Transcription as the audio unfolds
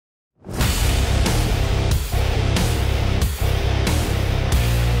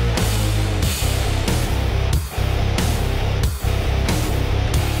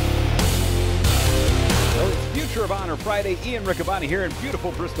Friday. Ian Riccaboni here in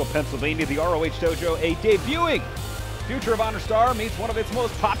beautiful Bristol, Pennsylvania. The ROH Dojo, a debuting Future of Honor star meets one of its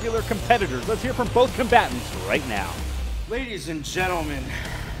most popular competitors. Let's hear from both combatants right now. Ladies and gentlemen,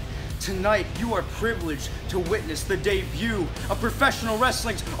 tonight you are privileged to witness the debut of professional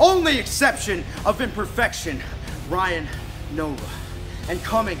wrestling's only exception of imperfection, Ryan Nova. And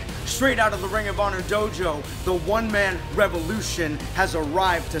coming straight out of the Ring of Honor dojo, the one-man revolution has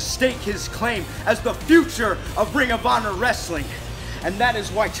arrived to stake his claim as the future of Ring of Honor wrestling. And that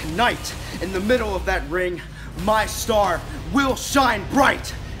is why tonight, in the middle of that ring, my star will shine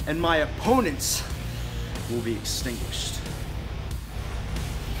bright and my opponents will be extinguished.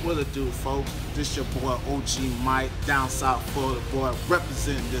 What it do, folks? This your boy OG Mike, down south Florida boy,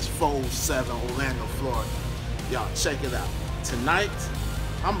 representing this 407 Orlando, Florida. Y'all check it out. Tonight,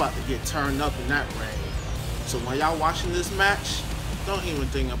 I'm about to get turned up in that ring. So when y'all watching this match, don't even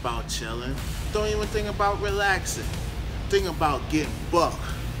think about chilling. Don't even think about relaxing. Think about getting buck.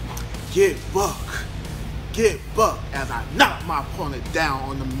 Get buck. Get buck as I knock my opponent down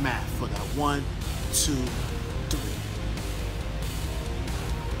on the mat for that 1, 2,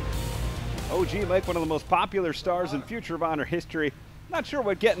 3. OG Mike, one of the most popular stars in Future of Honor history. Not sure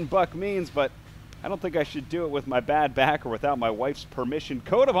what getting buck means, but I don't think I should do it with my bad back or without my wife's permission.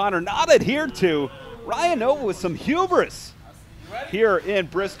 Code of honor not adhered to. Ryan Nova with some hubris here in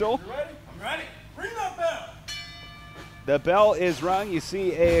Bristol. You ready? I'm ready. Ring that bell. The bell is rung. You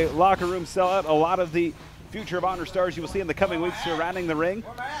see a locker room sellout. A lot of the Future of Honor stars you will see in the coming weeks surrounding the ring.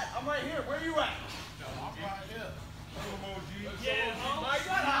 Where am I at? I'm right here. Where are you at? I'm right here.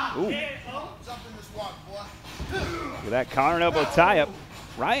 Jump in this walk, boy. Look at that collar and elbow tie-up.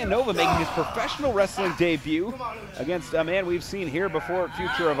 Ryan Nova making his professional wrestling debut against a man we've seen here before at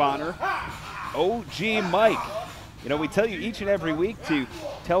Future of Honor, OG Mike. You know, we tell you each and every week to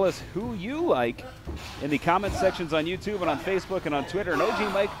tell us who you like in the comment sections on YouTube and on Facebook and on Twitter. And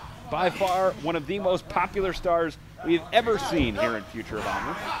OG Mike, by far one of the most popular stars we've ever seen here in Future of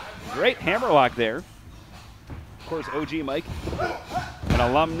Honor. Great hammerlock there. Of course, OG Mike, an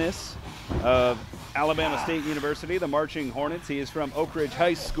alumnus of Alabama State University, the Marching Hornets. He is from Oak Ridge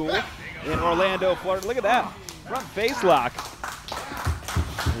High School in Orlando, Florida. Look at that, front face lock.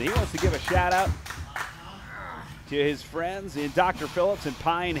 And he wants to give a shout out to his friends in Dr. Phillips and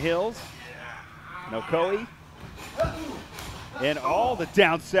Pine Hills, Ocoee, and all the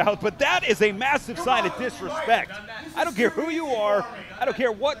down south. But that is a massive sign of disrespect. I don't care who you are. I don't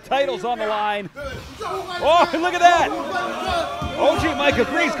care what title's on the line. Oh, look at that. OG Mike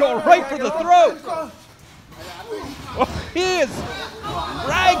agrees, going right for the throat. Oh, he is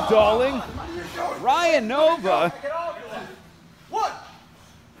ragdolling Ryan Nova. 1,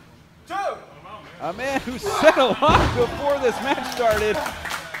 2. A man who set a lot before this match started.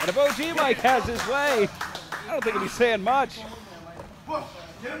 And if OG Mike has his way, I don't think he'll be saying much. You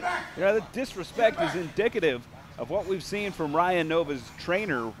know, the disrespect is indicative of what we've seen from Ryan Nova's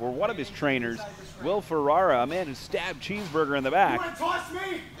trainer, or one of his trainers, Will Ferrara, a man who stabbed Cheeseburger in the back. You want to toss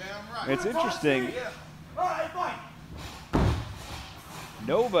me? It's interesting. All right, fine.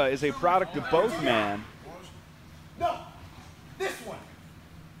 Nova is a product of both men. No, this one.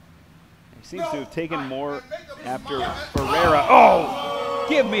 He seems to have taken more after Ferrara. Oh,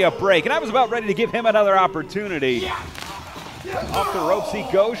 give me a break. And I was about ready to give him another opportunity. Off the ropes he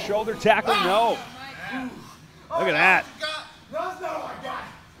goes, shoulder tackle, no. Look at that.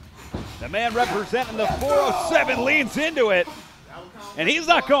 The man representing the 407 leans into it. And he's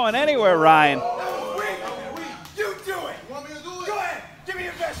not going anywhere, Ryan. You do it. Go ahead. Give me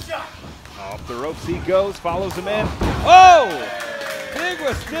your best shot. Off the ropes he goes, follows him in. Oh! Big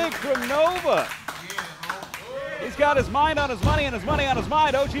mistake from Nova. He's got his mind on his money and his money on his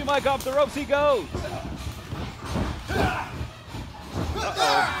mind. OG Mike off the ropes he goes.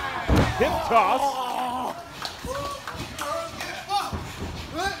 Uh-oh. Hip toss.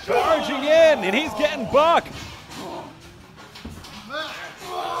 Charging in, and he's getting buck.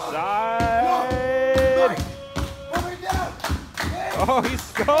 Side. Oh, he's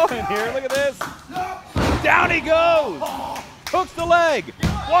stalling here. Look at this. Down he goes. Hooks the leg.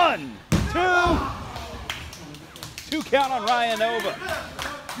 1, 2. 2 count on Ryan Nova.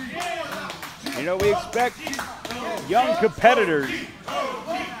 You know, we expect young competitors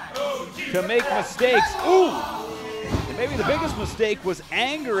to make mistakes. Ooh! And maybe the biggest mistake was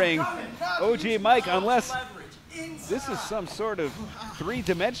angering OG Mike, unless this is some sort of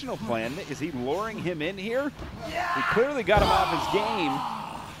three-dimensional plan. Is he luring him in here? He clearly got him off his game.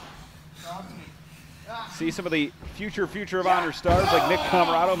 See some of the future of Honor stars like Nick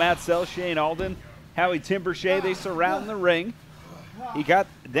Camarado, Matt Sell, Shane Alden, Howie Timbershea. They surround the ring. He got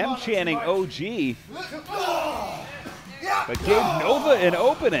them chanting OG. but gave Nova an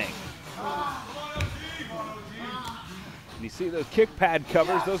opening. And you see those kick pad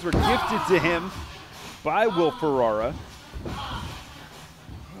covers, those were gifted to him by Will Ferrara.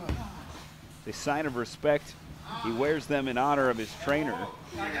 A sign of respect. He wears them in honor of his trainer.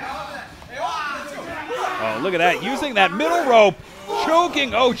 Oh, look at that, using that middle rope,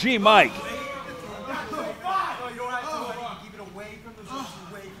 choking OG Mike.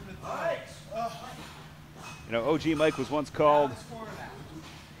 You know, OG Mike was once called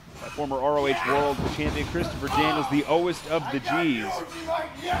by former ROH World Champion Christopher Daniels the Oest of the G's.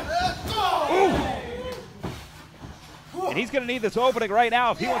 Ooh. And he's going to need this opening right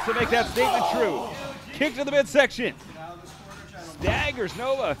now if he wants to make that statement true. Kick to the midsection. Staggers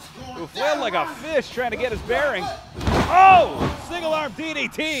Nova, who flailed like a fish trying to get his bearings. Oh, single arm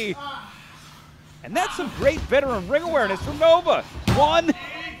DDT. And that's some great veteran ring awareness from Nova. 1, 2,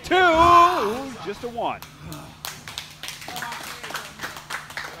 just a 1.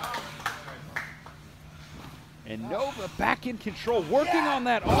 And Nova back in control, working on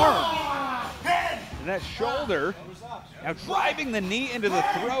that arm. And that shoulder, now driving the knee into the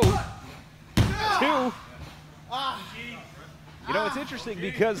throat. 2. You know, it's interesting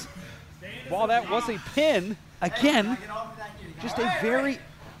because while that was a pin, again, just a very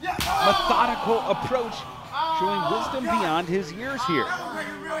methodical approach, showing wisdom beyond his years here.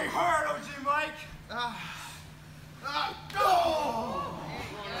 Really hard, OG Mike.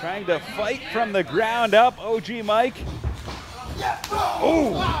 Trying to fight from the ground up, OG Mike.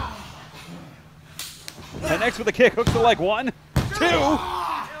 Ooh. Connects with a kick, hooks the leg. 1, 2.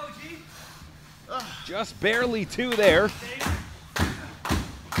 Just barely 2 there.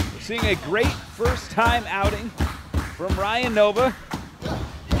 We're seeing a great first-time outing from Ryan Nova.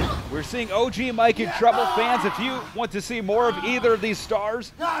 We're seeing OG Mike in trouble. Fans, if you want to see more of either of these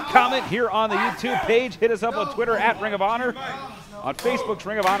stars, comment here on the YouTube page. Hit us up on Twitter at Ring of Honor, on Facebook's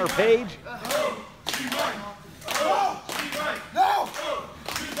Ring of Honor page.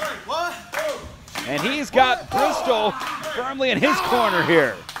 And he's got Bristol firmly in his corner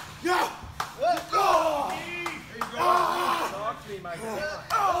here.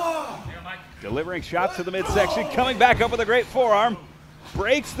 Delivering shots to the midsection, coming back up with a great forearm.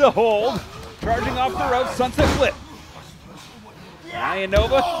 Breaks the hold, charging off the rope, sunset flip. Ryan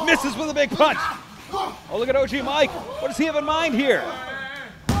Nova misses with a big punch. Oh, look at OG Mike. What does he have in mind here?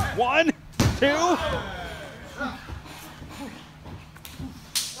 1, 2.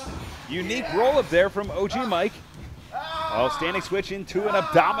 Unique roll up there from OG Mike. Oh, standing switch into an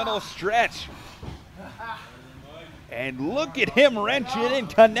abdominal stretch. And look at him wrench it in,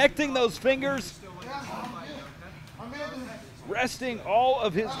 connecting those fingers. Resting all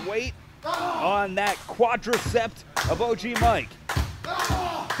of his weight on that quadriceps of OG Mike.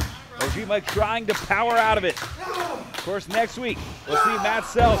 OG Mike trying to power out of it. Of course, next week, we'll see Matt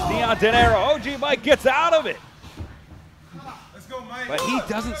Sells, Neon Dinero. OG Mike gets out of it. But he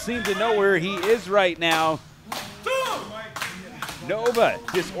doesn't seem to know where he is right now. Nova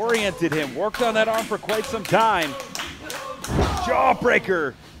disoriented him, worked on that arm for quite some time.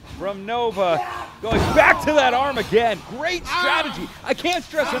 Jawbreaker from Nova, going back to that arm again. Great strategy. I can't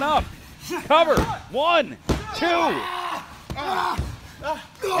stress enough. Cover. 1, 2.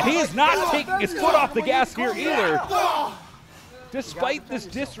 And he is not taking his foot off the gas here either. Despite this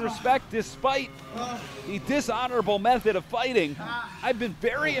disrespect, despite the dishonorable method of fighting, I've been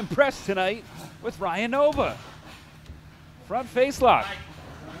very impressed tonight with Ryan Nova. Front face lock.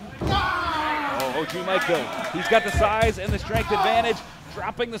 Oh, OG Mike though. He's got the size and the strength advantage,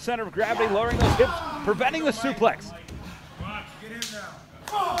 dropping the center of gravity, lowering those hips, preventing the suplex.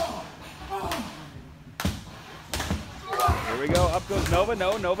 Here we go, up goes Nova,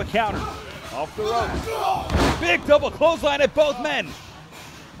 no, Nova counter. Off the ropes. Big double clothesline at both men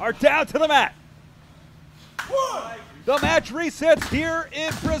are down to the mat. The match resets here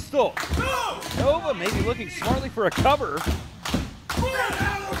in Bristol. Nova maybe looking smartly for a cover.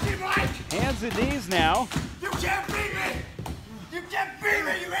 Hands and knees now. You can't beat me! You can't beat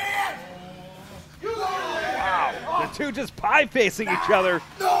me, you idiot! Wow, the two just pie-facing each other.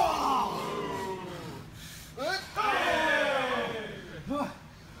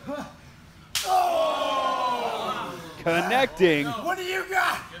 Connecting. What do you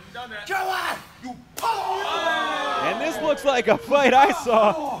got? Come on! You And this looks like a fight I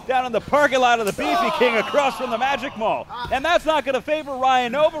saw down in the parking lot of the Beefy King across from the Magic Mall. And that's not going to favor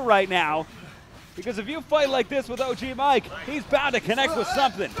Ryan Nova right now, because if you fight like this with OG Mike, he's bound to connect with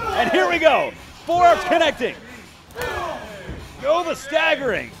something. And here we go. Forearms connecting. Nova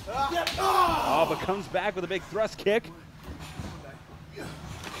staggering. Oh, but comes back with a big thrust kick.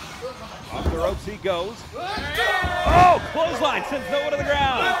 Off the ropes he goes. Oh, clothesline sends Nova to the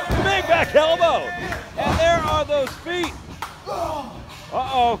ground. Big back elbow. And there are those feet.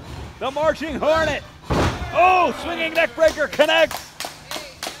 Uh-oh, the Marching Hornet. Oh, swinging neck breaker connects.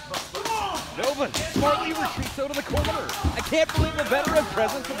 Nova smartly retreats out of the corner. I can't believe the veteran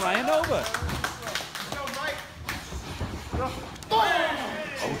presence of Ryan Nova.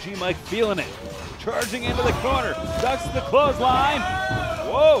 OG Mike feeling it. Charging into the corner. Ducks the clothesline.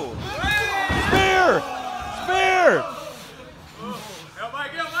 Whoa. Spear! Spear!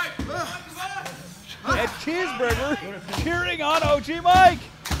 And Cheeseburger cheering on OG Mike.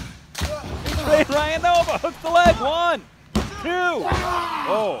 He's Ryan Nova hooks the leg. 1, 2.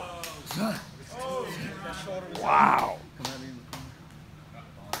 Oh. Wow.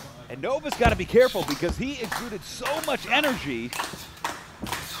 And Nova's got to be careful because he exuded so much energy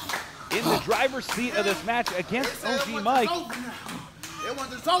in the driver's seat of this match against OG Mike.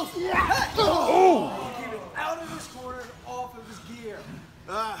 Oh! Out of his corner, off of his gear.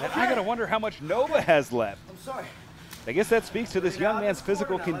 And I gotta wonder how much Nova has left. I'm sorry. I guess that speaks to this young man's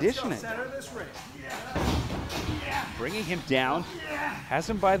physical conditioning. Center of this ring. Bringing him down, has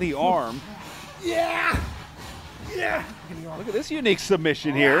him by the arm. Yeah. Look at this unique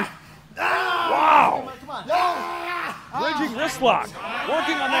submission here. Wow! Come on. Bridging wrist lock,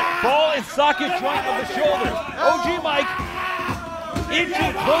 working on that ball and socket joint of the shoulder. OG Mike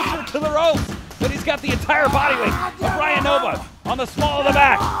inching closer to the ropes, but he's got the entire body weight of Ryan Nova on the small of the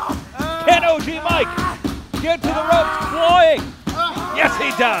back. Can OG Mike get to the ropes clawing? Yes,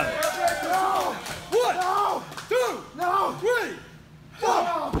 he does. 1, 2, 3.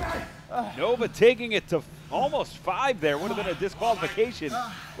 Nova taking it to almost 5 there. Would have been a disqualification.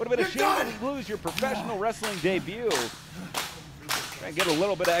 Would have been a shame to lose your professional wrestling debut. Try and get a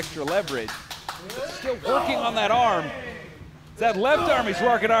little bit of extra leverage. But still working on that arm. It's that left arm he's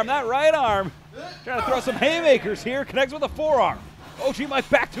working on, that right arm. Trying to throw some haymakers here. Connects with a forearm. OG Mike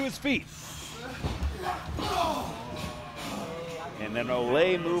back to his feet. And then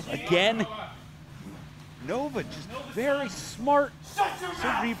Olay move again. Nova just very smart,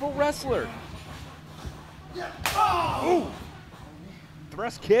 cerebral wrestler. Ooh.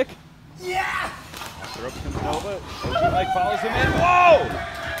 Thrust kick. Yeah. Off the ropes comes Nova. OG Mike follows him in. Whoa!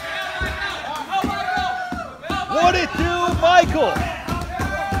 What it do, Michael?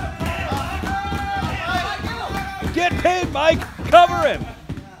 Get paid, Mike. Cover him.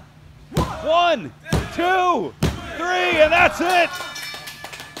 1, 2, 3, and that's it.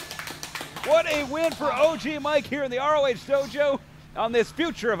 What a win for OG Mike here in the ROH Dojo on this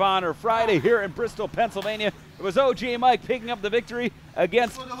Future of Honor Friday here in Bristol, Pennsylvania. It was OG Mike picking up the victory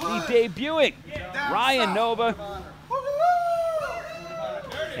against the debuting Ryan Nova.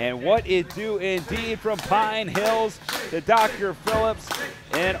 And what it do indeed from Pine Hills to Dr. Phillips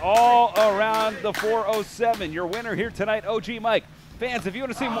and all around the 407. Your winner here tonight, OG Mike. Fans, if you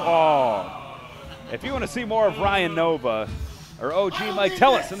want to see more, if you want to see more of Ryan Nova or OG Mike,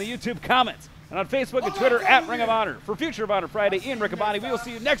 tell us in the YouTube comments and on Facebook and Twitter at Ring of Honor. For Future of Honor Friday, Ian Riccaboni, we will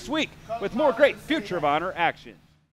see you next week with more great Future of Honor action.